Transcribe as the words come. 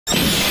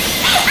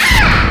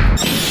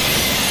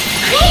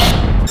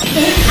怎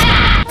么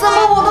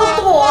我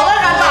都躲了，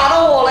还打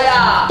到我了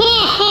呀？嘿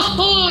嘿嘿，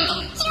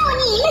就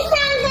你们3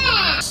个，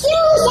休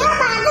想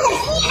把这个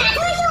皮卡车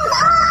救走！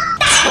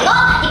大恐龙，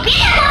你别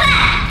太过分！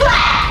对，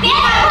别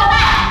太过分！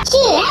居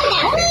然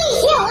敢威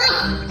胁我！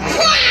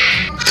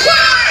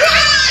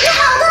好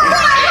痛啊！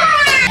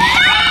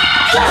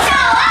住手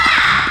啊！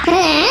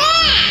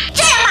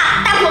这样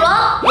吧，大恐龙，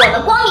我们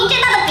光明正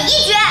大的比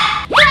一局。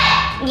对，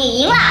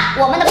你赢了，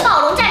我们的暴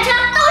龙战车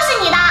都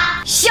是你的。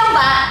相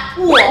反，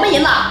我们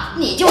赢了，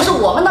你就是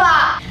我们的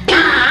啦。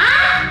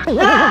不，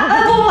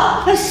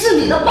是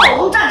你的暴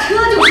龙战车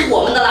就是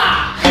我们的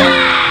啦。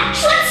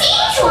说清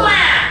楚嘛！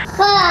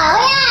好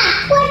呀，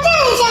我正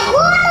想活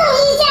动一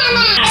下呢。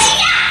哎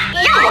呀，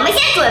让我们先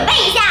准备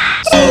一下，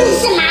真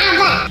是麻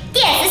烦。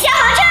电磁消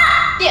防车、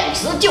电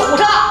磁救护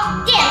车、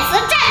电磁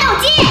战斗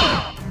机、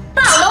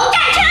暴龙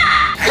战车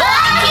合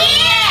体。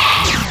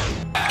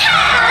太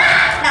好了，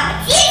那么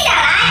接下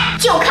来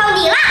就靠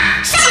你了，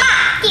上吧，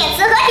电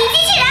磁合体机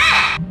器人！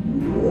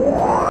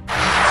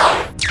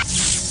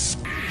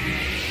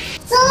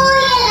终于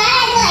来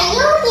个有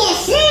点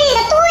实力的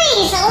对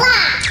手了！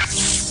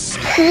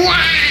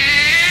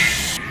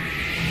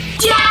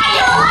加油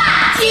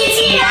啊，机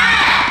器人！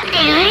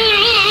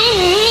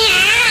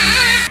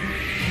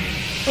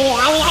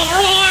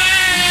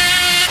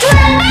准备，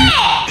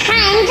看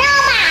招吧！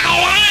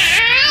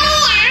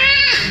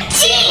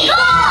进攻！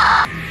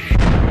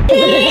怎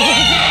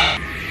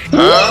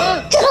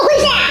么回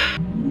事？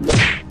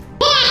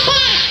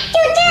就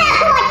这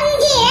破机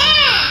器人，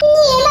你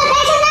们还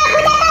是拿回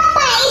家当摆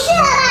设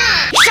吧！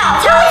少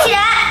瞧起来，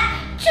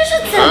这是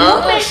怎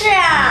么回事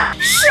啊？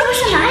是不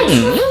是哪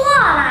里出错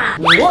了？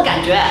我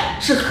感觉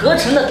是合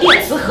成的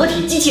电磁合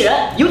体机器人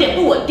有点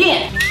不稳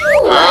定。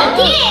不稳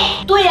定？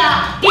对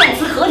呀，电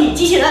磁合体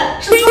机器人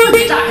是自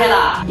己炸开的，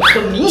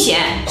很明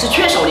显是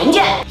缺少零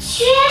件。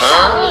缺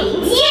少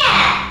零件？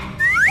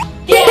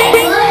电磁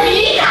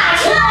皮卡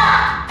车！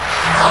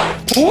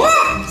休想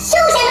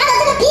拿走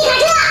这个皮卡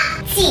车！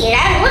既然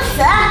如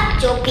此，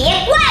就别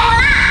怪